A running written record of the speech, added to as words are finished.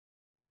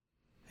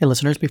Hey,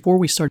 listeners, before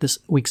we start this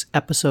week's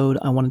episode,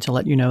 I wanted to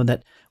let you know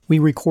that we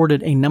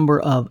recorded a number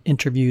of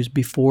interviews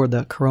before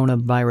the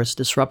coronavirus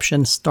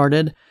disruption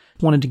started.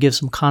 Wanted to give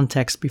some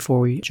context before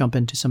we jump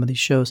into some of these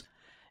shows.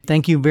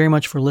 Thank you very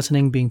much for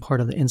listening, being part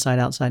of the Inside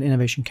Outside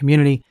Innovation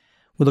community.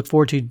 We look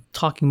forward to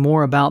talking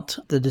more about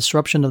the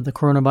disruption of the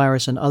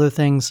coronavirus and other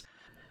things.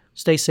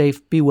 Stay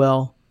safe, be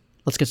well.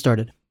 Let's get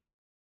started.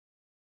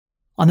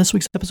 On this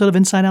week's episode of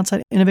Inside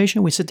Outside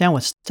Innovation, we sit down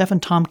with Stefan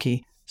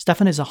Tomke.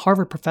 Stefan is a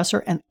Harvard professor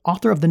and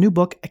author of the new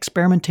book,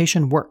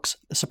 Experimentation Works: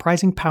 The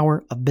Surprising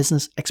Power of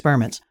Business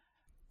Experiments.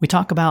 We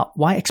talk about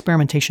why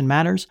experimentation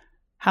matters,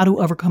 how to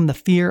overcome the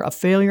fear of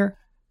failure,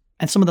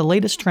 and some of the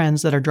latest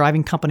trends that are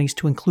driving companies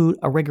to include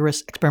a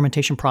rigorous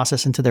experimentation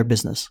process into their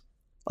business.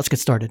 Let's get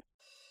started.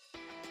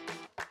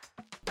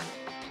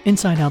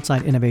 Inside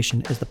Outside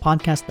Innovation is the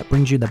podcast that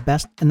brings you the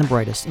best and the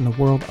brightest in the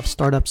world of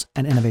startups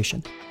and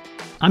innovation.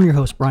 I'm your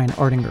host, Brian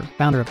Ardinger,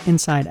 founder of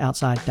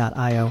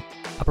InsideOutside.io,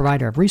 a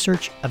provider of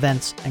research,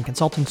 events, and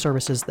consulting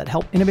services that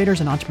help innovators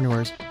and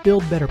entrepreneurs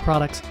build better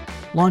products,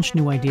 launch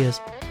new ideas,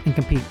 and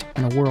compete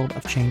in a world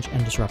of change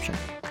and disruption.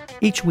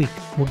 Each week,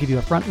 we'll give you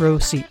a front row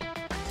seat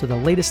to the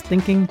latest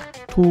thinking,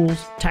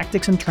 tools,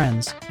 tactics, and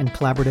trends in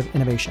collaborative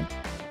innovation.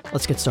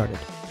 Let's get started.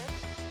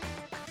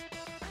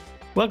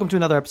 Welcome to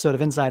another episode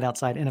of Inside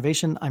Outside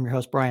Innovation. I'm your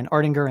host, Brian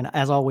Ardinger, and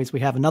as always,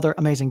 we have another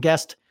amazing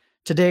guest.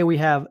 Today, we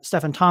have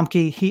Stefan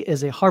Tomke. He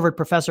is a Harvard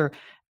professor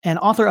and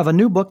author of a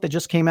new book that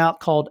just came out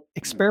called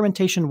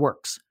Experimentation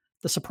Works: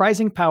 The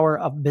Surprising Power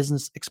of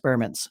Business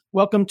Experiments.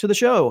 Welcome to the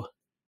show.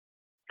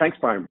 Thanks,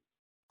 Brian.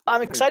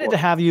 I'm excited to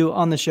have you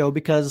on the show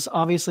because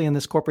obviously in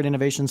this corporate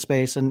innovation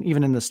space and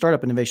even in the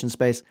startup innovation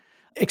space,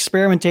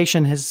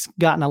 experimentation has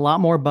gotten a lot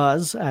more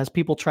buzz as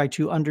people try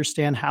to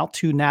understand how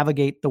to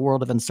navigate the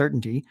world of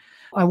uncertainty.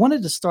 I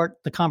wanted to start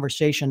the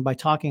conversation by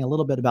talking a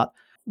little bit about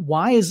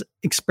why is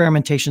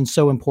experimentation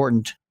so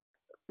important?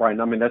 Brian,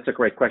 I mean, that's a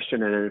great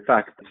question. And in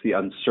fact, it's the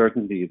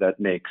uncertainty that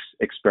makes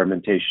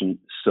experimentation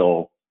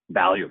so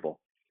valuable.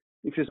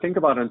 If you think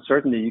about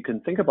uncertainty, you can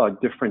think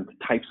about different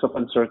types of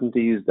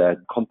uncertainties that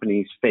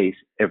companies face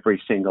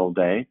every single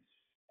day.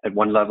 At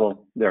one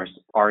level, there's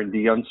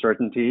R&D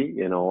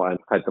uncertainty. I've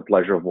had the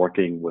pleasure of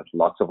working with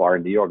lots of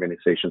R&D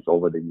organizations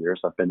over the years.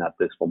 I've been at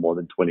this for more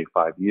than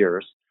 25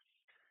 years.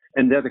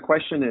 And there the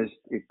question is,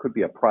 it could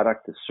be a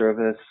product, a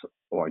service,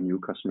 or a new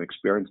customer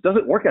experience. Does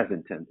it work as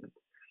intended?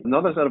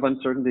 Another set of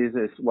uncertainties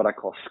is what I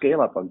call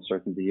scale-up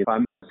uncertainty. If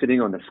I'm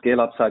sitting on the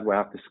scale-up side where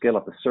I have to scale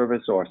up a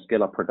service or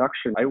scale up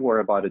production, I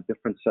worry about a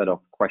different set of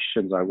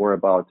questions. I worry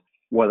about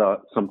whether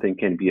something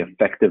can be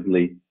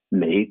effectively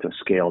made or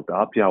scaled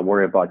up. I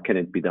worry about, can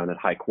it be done at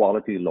high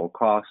quality, low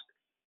cost,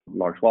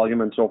 large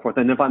volume, and so forth.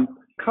 And if I'm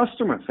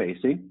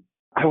customer-facing,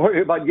 I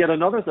worry about yet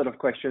another set of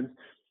questions,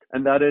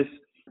 and that is,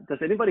 does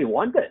anybody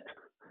want it?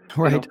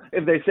 Right.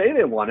 If they say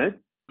they want it,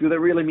 do they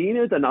really mean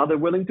it? And are they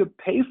willing to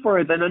pay for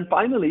it? And then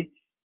finally,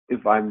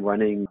 if I'm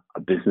running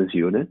a business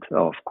unit,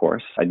 of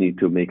course, I need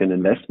to make an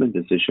investment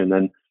decision.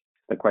 And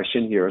the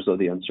question here is, or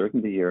the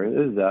uncertainty here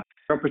is, the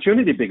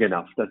opportunity big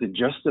enough? Does it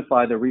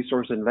justify the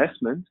resource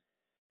investment?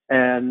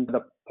 And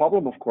the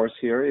problem, of course,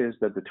 here is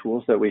that the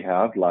tools that we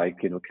have,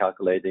 like,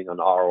 calculating an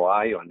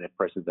ROI or net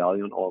present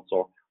value, and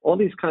also all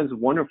these kinds of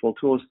wonderful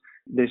tools,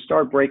 they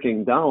start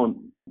breaking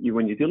down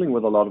when you're dealing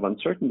with a lot of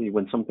uncertainty,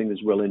 when something is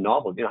really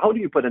novel. How do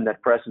you put a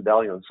net present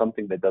value on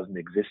something that doesn't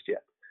exist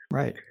yet?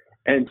 Right.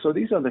 And so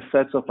these are the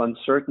sets of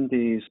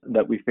uncertainties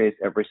that we face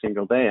every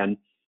single day. And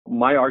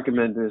my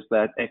argument is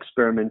that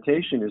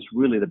experimentation is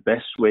really the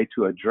best way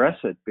to address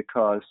it,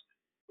 because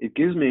it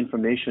gives me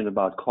information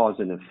about cause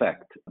and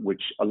effect,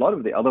 which a lot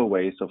of the other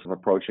ways of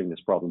approaching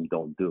this problem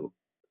don't do.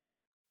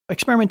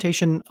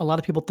 Experimentation, a lot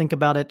of people think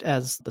about it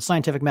as the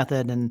scientific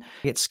method and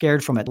get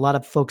scared from it. A lot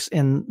of folks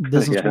in the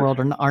business world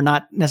are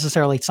not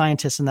necessarily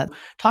scientists in that.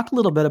 Talk a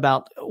little bit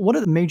about what are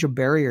the major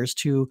barriers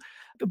to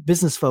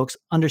business folks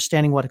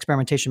understanding what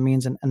experimentation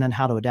means and then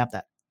how to adapt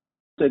that.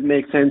 It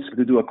makes sense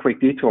to do a quick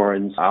detour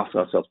and ask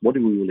ourselves, what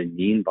do we really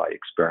mean by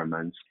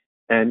experiments?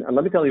 And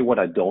let me tell you what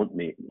I don't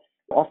mean.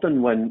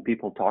 Often when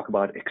people talk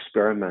about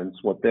experiments,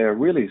 what they're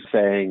really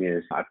saying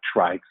is, I've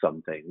tried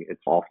something.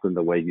 It's often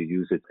the way you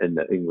use it in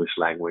the English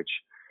language.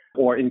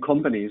 Or in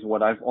companies,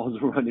 what I've also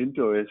run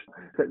into is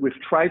that we've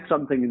tried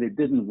something and it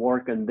didn't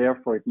work, and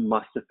therefore it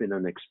must have been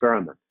an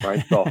experiment,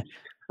 right? So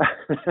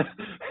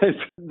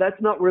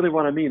that's not really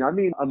what I mean. I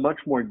mean a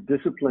much more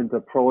disciplined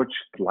approach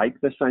like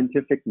the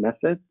scientific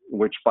method,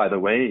 which, by the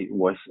way,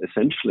 was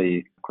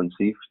essentially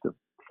conceived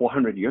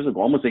 400 years ago,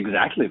 almost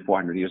exactly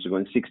 400 years ago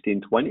in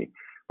 1620.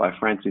 By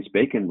Francis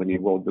Bacon when he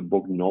wrote the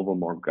book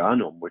Novum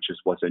Organum, which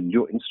was a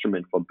new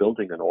instrument for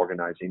building and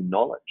organizing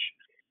knowledge.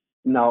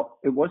 Now,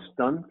 it was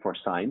done for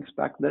science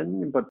back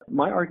then, but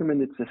my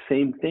argument, it's the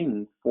same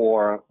thing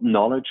for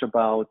knowledge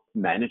about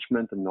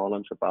management and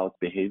knowledge about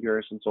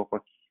behaviors and so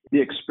forth. The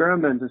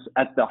experiment is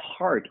at the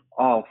heart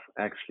of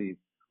actually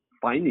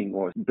finding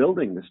or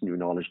building this new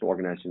knowledge,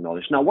 organizing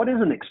knowledge. Now, what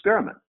is an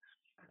experiment?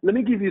 Let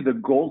me give you the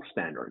gold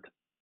standard,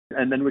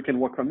 and then we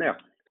can work from there.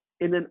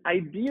 In an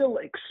ideal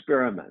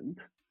experiment,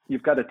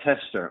 you've got a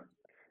tester,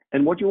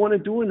 And what you want to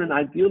do in an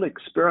ideal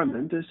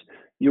experiment is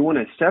you want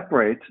to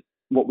separate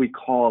what we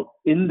call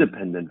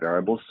independent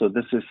variables. So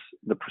this is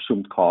the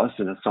presumed cause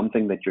and it's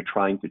something that you're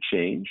trying to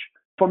change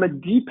from a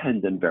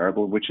dependent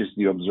variable, which is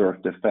the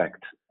observed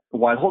effect,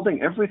 while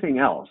holding everything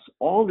else,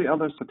 all the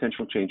other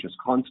potential changes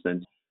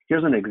constant.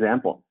 Here's an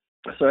example.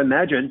 So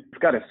imagine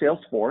you've got a sales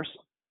force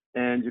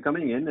and you're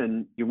coming in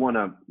and you want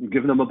to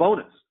give them a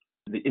bonus.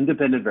 The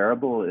independent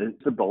variable is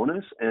the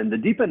bonus, and the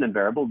dependent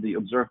variable, the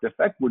observed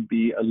effect, would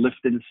be a lift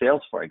in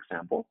sales, for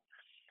example.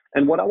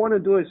 And what I want to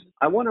do is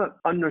I want to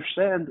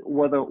understand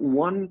whether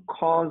one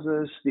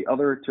causes the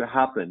other to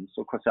happen,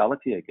 so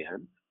causality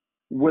again,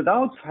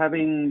 without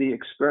having the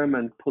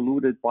experiment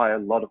polluted by a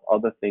lot of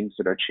other things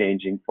that are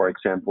changing. For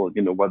example,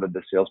 whether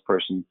the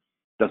salesperson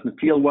doesn't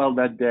feel well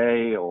that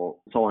day or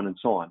so on and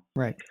so on.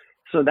 Right.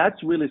 So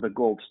that's really the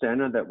gold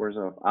standard that we're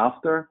sort of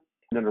after.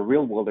 And in a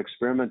real world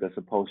experiment, as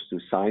opposed to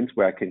science,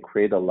 where I can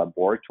create a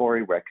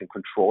laboratory, where I can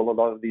control a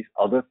lot of these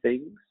other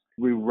things,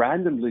 we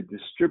randomly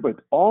distribute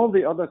all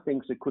the other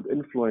things that could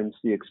influence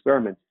the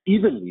experiment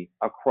evenly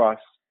across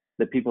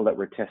the people that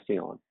we're testing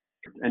on.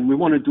 And we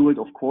want to do it,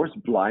 of course,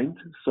 blind.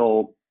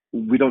 So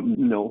we don't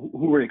know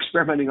who we're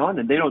experimenting on,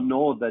 and they don't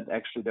know that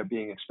actually they're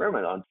being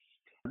experimented on.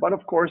 But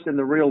of course, in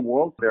the real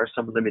world, there are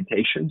some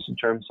limitations in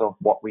terms of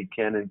what we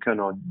can and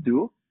cannot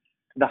do.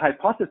 The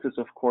hypothesis,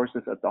 of course,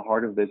 is at the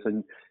heart of this.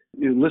 And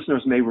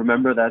listeners may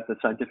remember that, the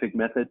scientific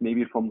method,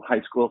 maybe from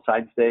high school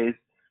science days.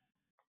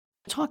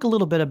 Talk a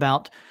little bit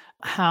about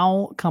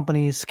how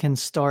companies can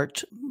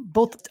start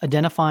both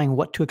identifying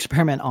what to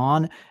experiment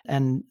on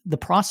and the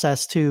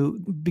process to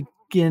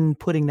begin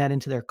putting that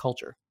into their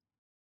culture.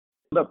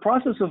 The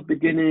process of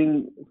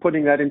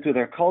putting that into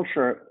their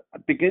culture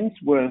begins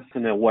with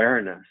an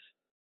awareness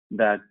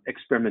that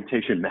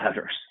experimentation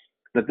matters,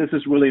 that this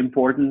is really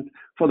important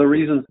for the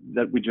reasons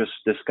that we just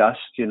discussed,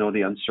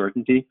 the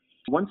uncertainty.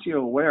 Once you're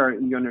aware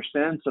and you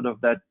understand sort of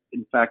that,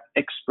 in fact,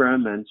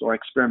 experiments or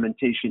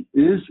experimentation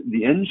is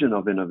the engine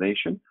of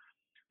innovation,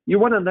 you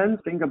want to then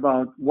think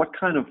about what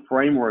kind of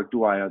framework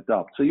do I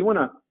adopt. So you want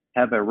to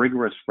have a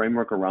rigorous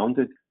framework around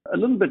it, a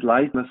little bit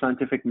like the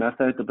scientific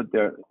method, but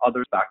there are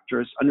other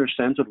factors,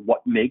 understand sort of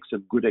what makes a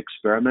good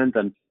experiment.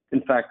 And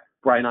in fact,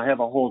 Brian, I have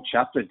a whole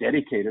chapter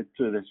dedicated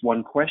to this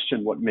one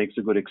question, what makes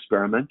a good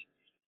experiment?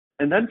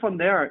 And then from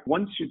there,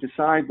 once you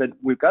decide that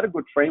we've got a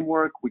good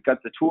framework, we've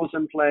got the tools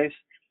in place,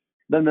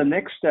 then the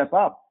next step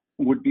up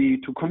would be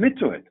to commit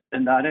to it.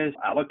 And that is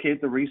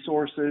allocate the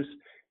resources,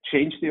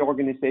 change the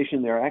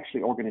organization. There are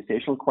actually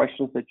organizational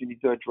questions that you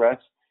need to address,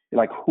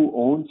 like who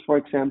owns, for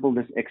example,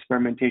 this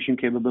experimentation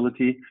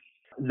capability.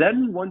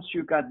 Then once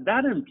you've got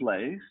that in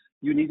place,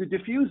 you need to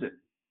diffuse it.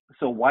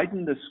 So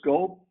widen the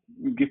scope,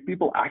 you give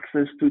people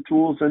access to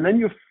tools, and then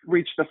you've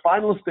reached the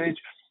final stage,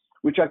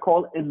 which I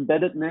call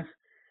embeddedness.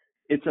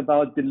 It's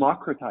about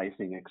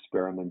democratizing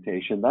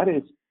experimentation. That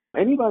is,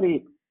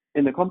 anybody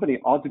in the company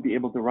ought to be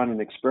able to run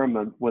an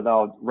experiment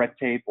without red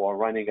tape or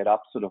running it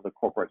up sort of the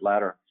corporate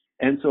ladder.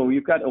 And so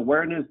you've got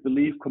awareness,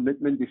 belief,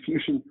 commitment,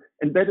 diffusion,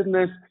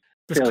 embeddedness.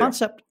 This failure.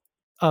 concept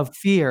of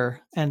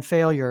fear and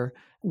failure,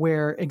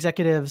 where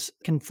executives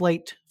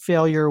conflate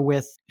failure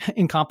with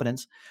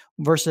incompetence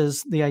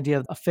versus the idea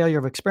of a failure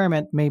of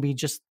experiment, maybe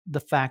just the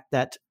fact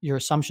that your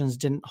assumptions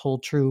didn't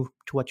hold true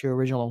to what your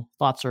original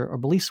thoughts or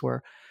beliefs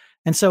were.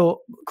 And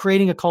so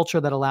creating a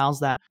culture that allows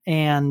that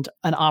and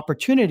an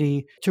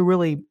opportunity to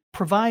really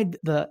provide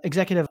the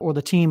executive or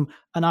the team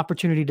an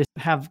opportunity to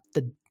have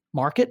the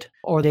market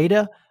or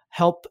data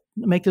help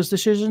make those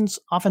decisions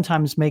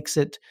oftentimes makes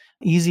it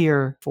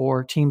easier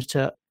for teams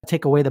to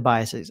take away the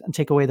biases and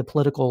take away the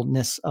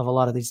politicalness of a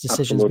lot of these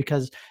decisions. Absolutely.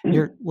 Because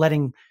you're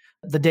letting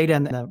the data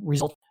and the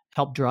result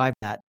help drive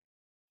that.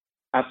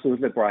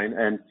 Absolutely, Brian.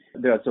 And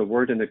there's a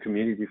word in the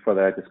community for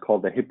that. It's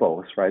called the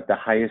hippos, right? The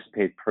highest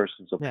paid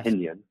person's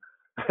opinion.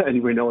 Yes.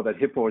 And we know that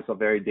hippos are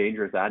very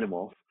dangerous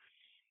animals.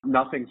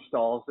 Nothing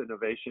stalls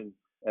innovation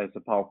as a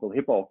powerful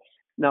hippo.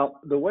 Now,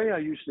 the way I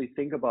usually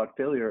think about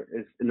failure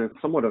is in a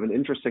somewhat of an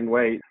interesting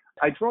way.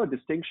 I draw a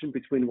distinction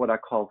between what I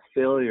call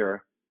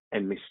failure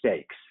and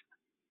mistakes,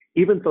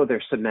 even though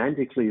they're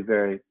semantically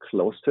very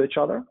close to each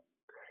other.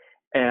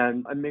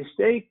 And a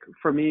mistake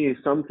for me is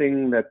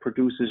something that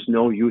produces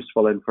no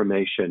useful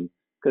information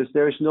because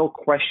there's no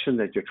question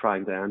that you're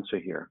trying to answer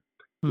here.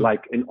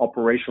 Like in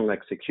operational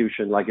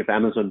execution, like if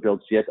Amazon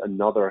builds yet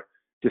another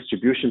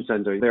distribution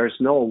center, there's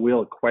no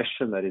real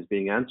question that is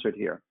being answered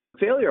here.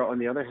 Failure, on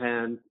the other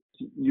hand,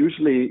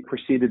 usually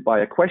preceded by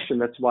a question.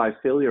 That's why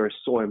failure is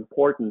so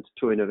important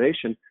to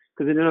innovation,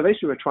 because in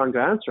innovation, we're trying to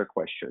answer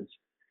questions.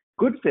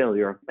 Good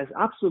failure is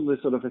absolutely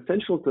sort of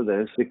essential to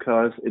this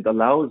because it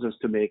allows us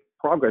to make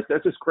progress.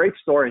 There's this great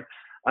story.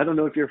 I don't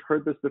know if you've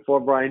heard this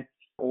before, Brian.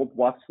 Old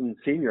Watson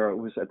Sr., who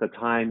was at the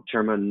time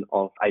chairman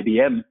of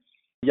IBM,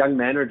 young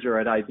manager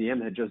at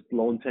IBM, had just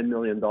blown $10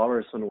 million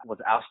and was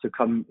asked to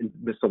come in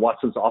Mr.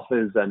 Watson's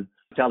office and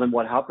tell him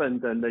what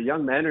happened. And the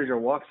young manager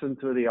walks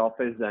into the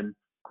office and,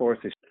 of course,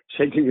 he's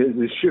shaking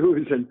his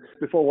shoes. And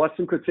before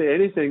Watson could say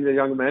anything, the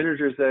young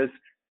manager says,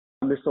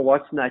 Mr.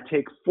 Watson, I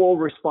take full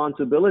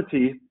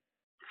responsibility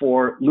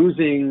for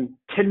losing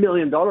 $10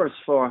 million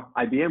for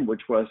IBM,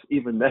 which was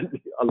even then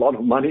a lot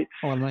of money.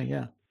 Oh,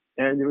 yeah.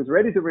 And he was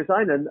ready to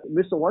resign. And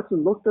Mr.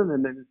 Watson looked at him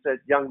and said,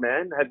 "Young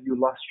man, have you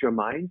lost your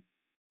mind?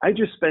 I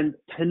just spent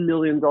 $10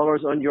 million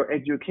on your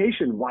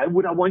education. Why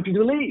would I want you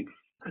to leave?"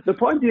 The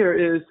point here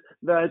is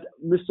that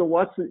Mr.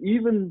 Watson,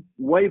 even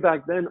way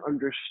back then,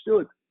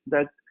 understood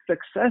that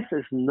success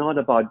is not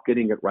about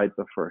getting it right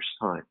the first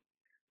time.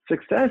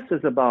 Success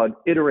is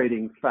about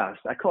iterating fast.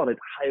 I call it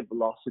high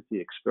velocity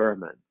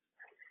experiment.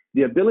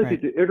 The ability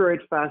to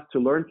iterate fast, to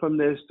learn from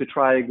this, to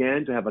try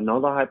again, to have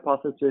another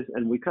hypothesis,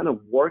 and we kind of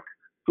work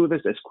through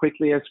this as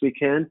quickly as we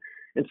can.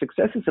 And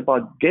success is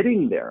about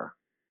getting there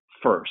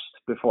first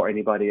before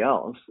anybody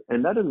else.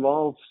 And that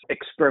involves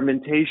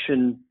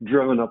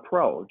experimentation-driven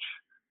approach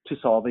to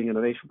solving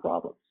innovation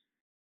problems.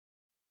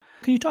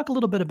 Can you talk a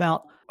little bit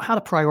about how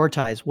to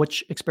prioritize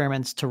which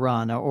experiments to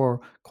run,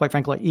 or quite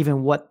frankly,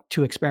 even what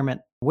to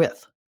experiment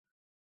with?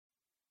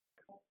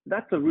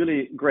 That's a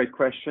really great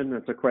question.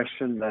 It's a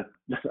question that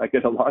I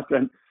get a lot.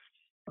 And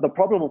the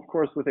problem, of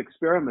course, with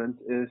experiments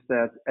is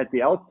that at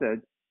the outset,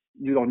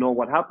 you don't know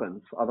what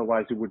happens.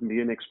 Otherwise, it wouldn't be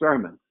an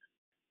experiment.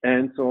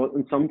 And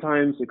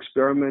sometimes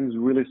experiments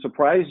really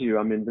surprise you.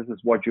 I mean, this is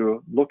what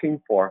you're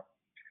looking for.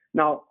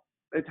 Now,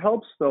 it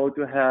helps, though,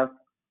 to have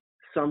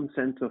some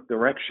sense of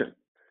direction.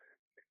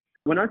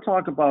 When I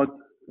talk about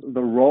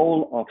the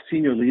role of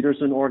senior leaders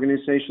in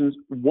organizations,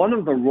 one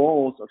of the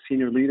roles of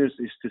senior leaders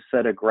is to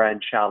set a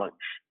grand challenge.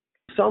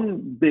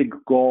 Some big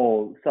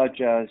goal,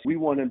 such as we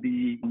want to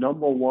be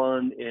number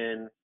one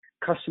in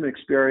customer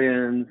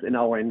experience in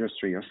our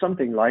industry or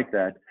something like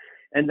that.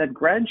 And that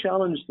grand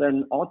challenge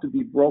then ought to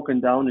be broken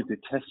down into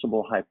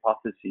testable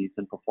hypotheses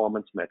and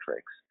performance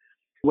metrics.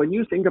 When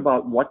you think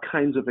about what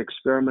kinds of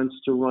experiments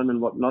to run and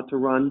what not to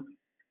run,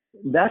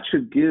 that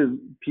should give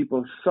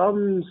people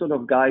some sort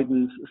of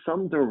guidance,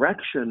 some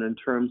direction in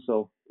terms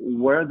of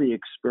where the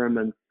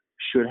experiment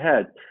should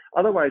head.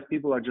 Otherwise,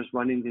 people are just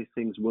running these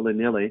things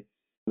willy-nilly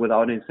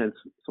without any sense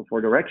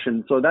for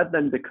direction. So that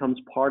then becomes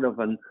part of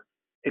an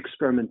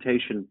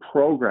experimentation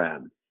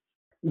program.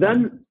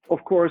 Then,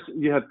 of course,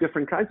 you have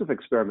different kinds of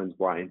experiments,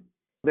 Brian.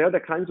 There are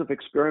the kinds of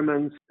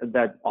experiments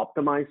that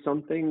optimize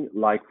something,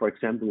 like, for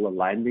example, a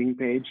landing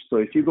page. So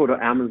if you go to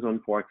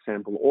Amazon, for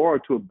example, or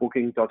to a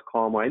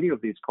Booking.com or any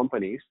of these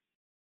companies,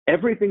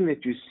 everything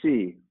that you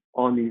see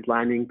on these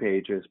landing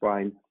pages,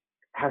 Brian,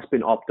 has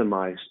been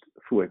optimized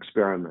through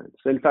experiments.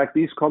 In fact,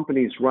 these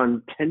companies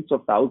run tens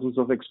of thousands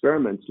of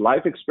experiments,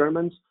 live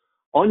experiments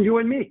on you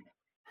and me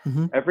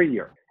every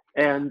year.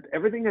 And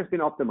everything has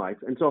been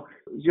optimized. And so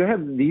you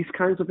have these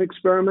kinds of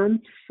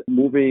experiments,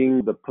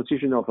 moving the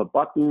position of a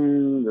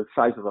button, the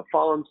size of a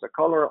font, the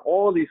color,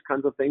 all these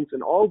kinds of things,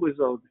 and all with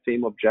the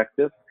same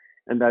objective,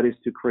 and that is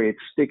to create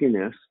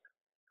stickiness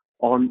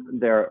on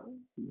their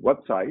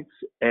websites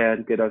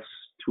and get us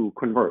to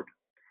convert.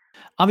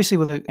 Obviously,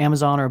 with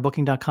Amazon or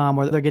Booking.com,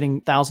 where they're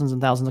getting thousands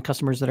and thousands of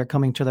customers that are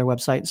coming to their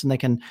websites, and they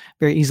can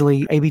very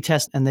easily A/B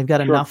test, and they've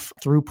got enough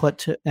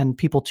throughput and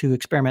people to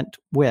experiment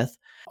with.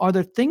 Are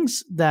there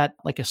things that,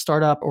 like a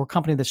startup or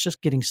company that's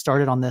just getting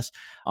started on this,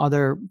 are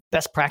there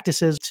best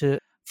practices to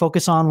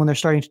focus on when they're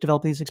starting to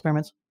develop these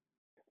experiments?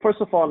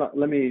 First of all,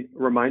 let me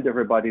remind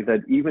everybody that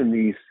even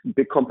these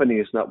big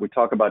companies that we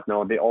talk about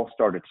now, they all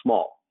started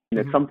small. And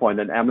at some point,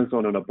 at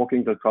Amazon and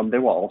Booking.com, they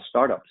were all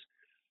startups.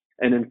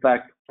 And in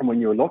fact, when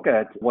you look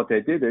at what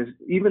they did is,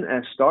 even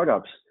as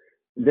startups,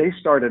 they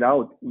started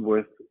out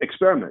with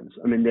experiments.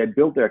 I mean, they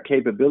built their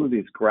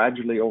capabilities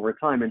gradually over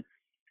time. And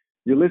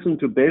you listen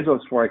to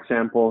Bezos, for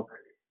example,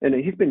 and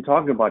he's been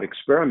talking about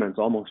experiments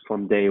almost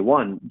from day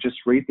one. Just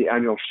read the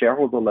annual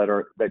shareholder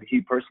letter that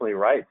he personally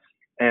writes.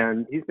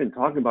 And he's been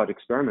talking about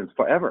experiments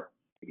forever.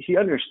 He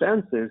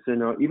understands this,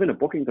 even a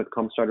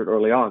Booking.com started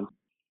early on.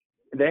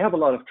 They have a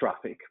lot of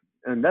traffic,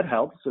 and that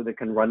helps, so they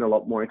can run a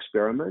lot more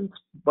experiments.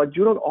 But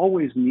you don't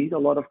always need a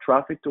lot of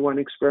traffic to run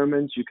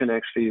experiments. You can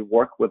actually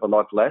work with a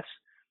lot less.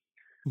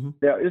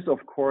 There is,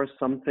 of course,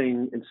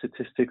 something in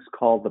statistics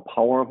called the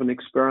power of an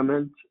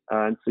experiment.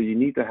 And so you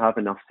need to have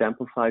enough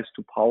sample size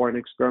to power an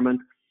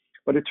experiment.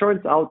 But it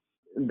turns out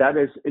that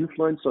is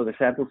influenced, or the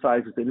sample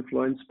size is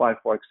influenced by,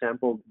 for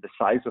example, the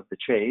size of the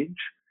change.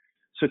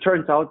 So it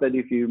turns out that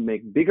if you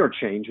make bigger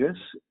changes,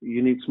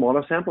 you need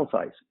smaller sample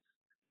sizes.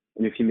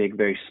 And if you make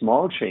very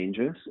small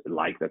changes,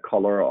 like the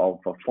color of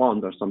a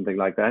font or something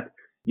like that,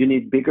 you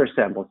need bigger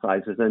sample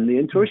sizes. And the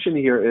intuition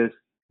here is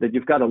that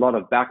you've got a lot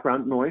of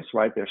background noise,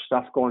 right? There's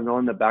stuff going on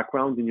in the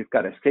background, and you've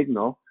got a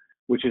signal,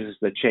 which is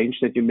the change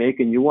that you make.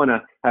 And you want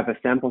to have a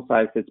sample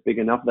size that's big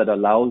enough that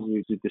allows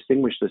you to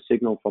distinguish the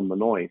signal from the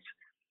noise.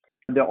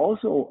 There are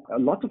also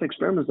lots of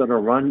experiments that are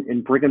run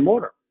in brick and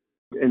mortar.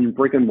 In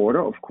brick and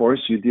mortar, of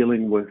course, you're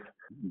dealing with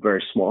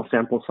very small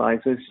sample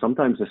sizes.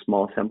 Sometimes the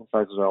small sample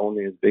sizes are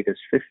only as big as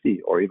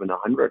 50 or even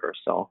 100 or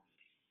so.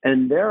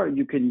 And there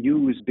you can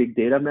use big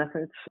data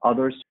methods,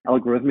 others,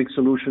 algorithmic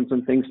solutions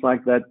and things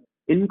like that,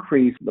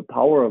 increase the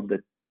power of the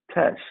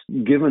test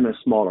given a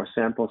smaller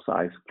sample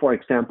size. For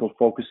example,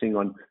 focusing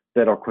on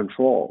better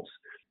controls.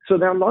 So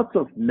there are lots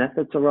of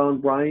methods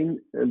around, Brian,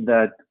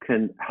 that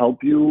can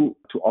help you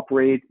to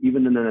operate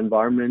even in an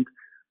environment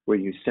where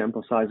your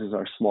sample sizes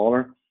are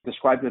smaller.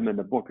 Describe them in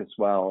the book as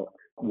well,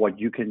 what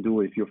you can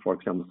do if you, for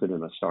example, sit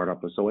in a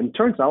startup or so. And it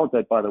turns out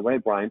that, by the way,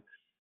 Brian,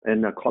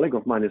 and a colleague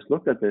of mine has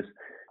looked at this,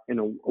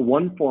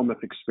 one form of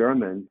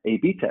experiment,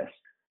 A/B test,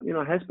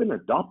 has been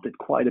adopted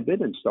quite a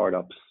bit in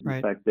startups. Right.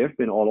 In fact, they've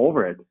been all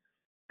over it.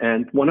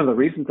 And one of the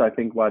reasons I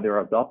think why they're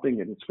adopting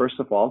it is, first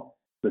of all,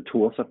 the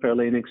tools are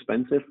fairly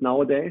inexpensive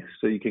nowadays,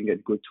 so you can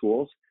get good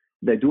tools.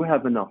 They do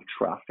have enough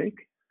traffic.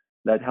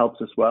 That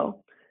helps as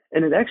well.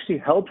 And it actually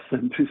helps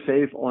them to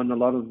save on a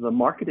lot of the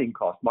marketing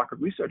costs, market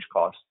research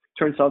costs.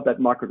 Turns out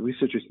that market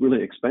research is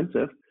really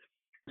expensive.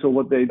 So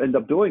what they end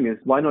up doing is,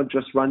 why not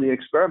just run the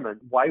experiment?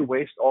 Why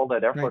waste all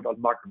that effort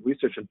on market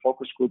research and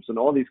focus groups and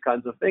all these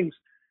kinds of things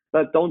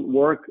that don't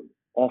work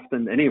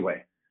often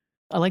anyway?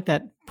 I like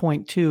that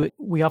point too.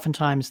 We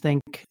oftentimes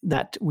think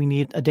that we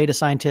need a data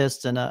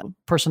scientist and a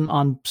person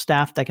on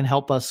staff that can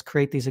help us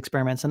create these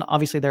experiments. And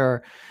obviously there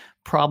are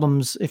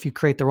problems if you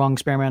create the wrong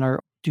experiment or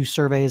do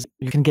surveys.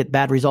 You can get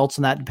bad results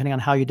in that depending on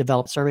how you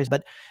develop surveys.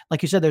 But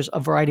like you said, there's a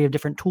variety of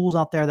different tools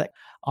out there that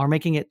are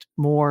making it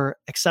more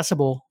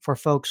accessible for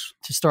folks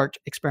to start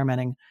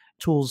experimenting.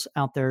 Tools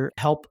out there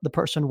help the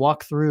person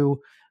walk through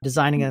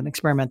designing an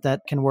experiment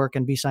that can work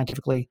and be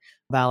scientifically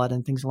valid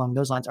and things along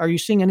those lines. Are you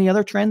seeing any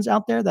other trends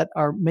out there that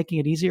are making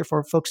it easier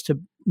for folks to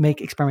make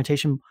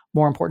experimentation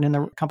more important in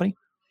their company?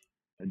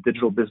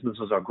 Digital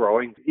businesses are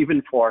growing.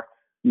 Even for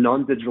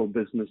non-digital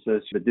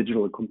businesses, the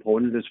digital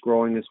component is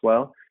growing as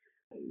well.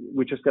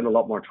 We just get a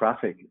lot more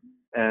traffic.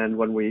 And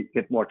when we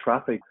get more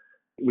traffic,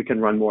 we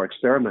can run more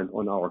experiment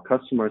on our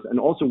customers. And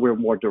also we're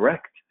more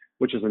direct,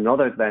 which is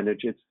another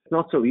advantage. It's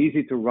not so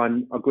easy to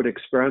run a good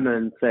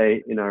experiment,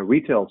 say, in a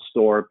retail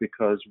store,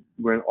 because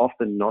we're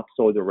often not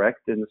so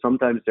direct, and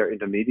sometimes there are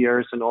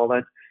intermediaries and all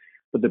that.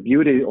 But the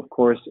beauty, of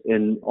course,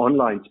 in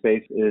online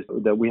space is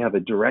that we have a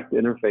direct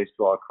interface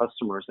to our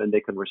customers, and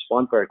they can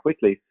respond very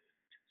quickly.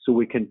 So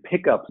we can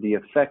pick up the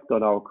effect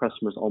on our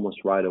customers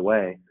almost right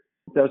away.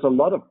 There's a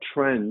lot of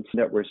trends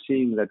that we're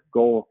seeing that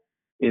go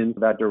in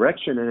that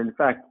direction. And in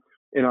fact,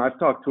 I've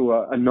talked to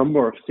a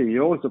number of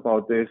CEOs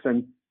about this,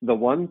 and the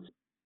ones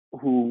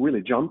who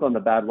really jumped on the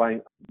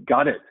bandwagon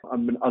got it.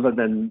 Other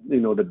than, the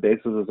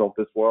Bezoses of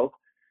this world,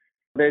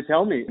 they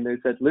tell me, and they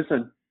said,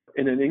 listen,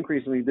 in an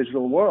increasingly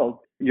digital world,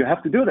 you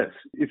have to do this.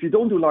 If you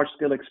don't do large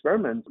scale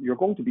experiments, you're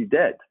going to be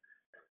dead.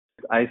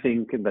 I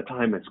think the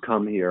time has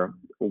come here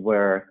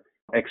where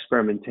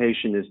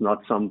experimentation is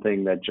not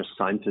something that just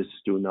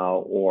scientists do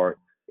now or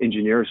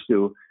engineers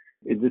do.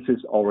 This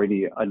is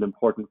already an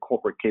important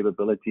corporate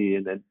capability,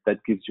 and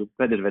that gives you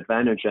competitive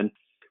advantage. And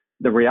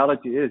the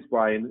reality is,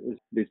 Brian, is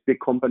these big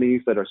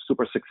companies that are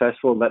super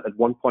successful, that at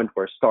one point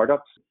were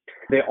startups,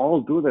 they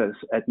all do this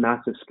at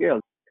massive scale.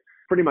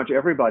 Pretty much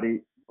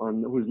everybody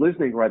who's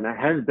listening right now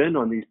has been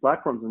on these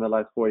platforms in the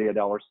last 48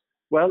 hours.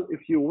 Well,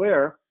 if you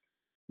were,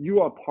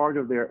 you are part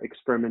of their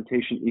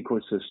experimentation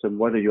ecosystem,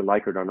 whether you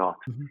like it or not.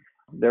 Mm-hmm.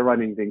 They're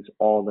running things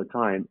all the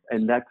time,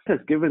 and that has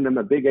given them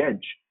a big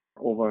edge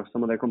over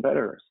some of their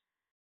competitors.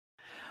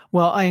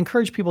 Well, I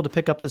encourage people to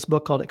pick up this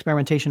book called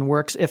Experimentation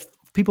Works. If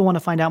people want to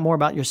find out more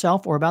about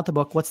yourself or about the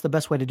book, what's the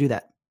best way to do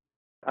that?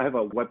 I have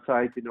a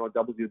website,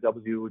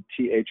 www.tomke.com,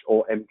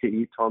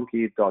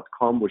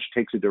 which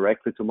takes you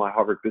directly to my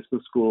Harvard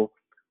Business School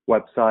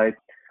website.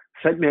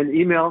 Send me an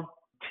email,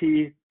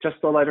 just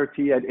the letter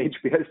T at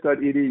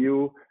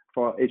hbs.edu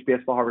for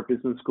HBS for Harvard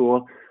Business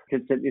School. You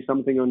can send me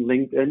something on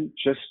LinkedIn.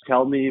 Just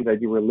tell me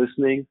that you were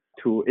listening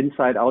to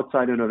Inside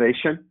Outside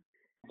Innovation,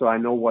 so I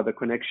know where the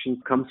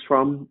connection comes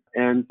from.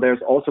 And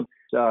there's also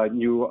a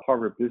new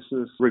Harvard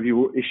Business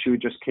Review issue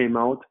just came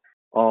out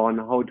on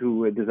how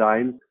to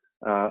design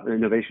an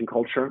innovation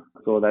culture.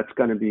 So that's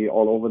going to be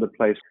all over the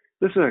place.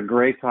 This is a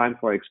great time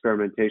for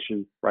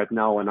experimentation right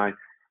now, and I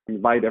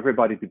invite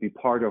everybody to be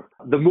part of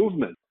the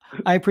movement.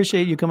 I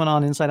appreciate you coming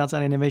on Inside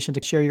Outside Innovation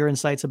to share your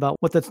insights about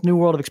what this new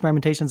world of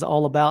experimentation is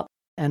all about.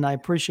 And I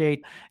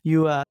appreciate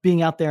you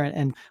being out there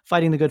and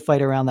fighting the good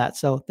fight around that.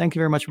 So thank you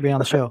very much for being on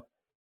the show.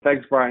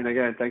 Thanks, Brian.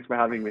 Again, thanks for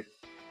having me.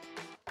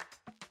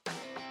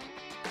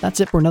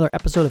 That's it for another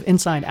episode of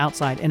Inside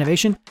Outside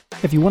Innovation.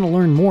 If you want to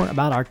learn more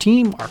about our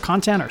team, our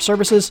content, our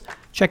services,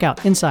 check out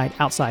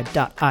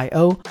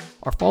insideoutside.io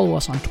or follow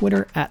us on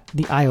Twitter at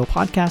the IO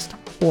Podcast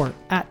or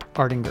at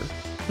Ardinger.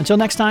 Until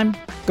next time,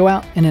 go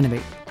out and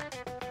innovate.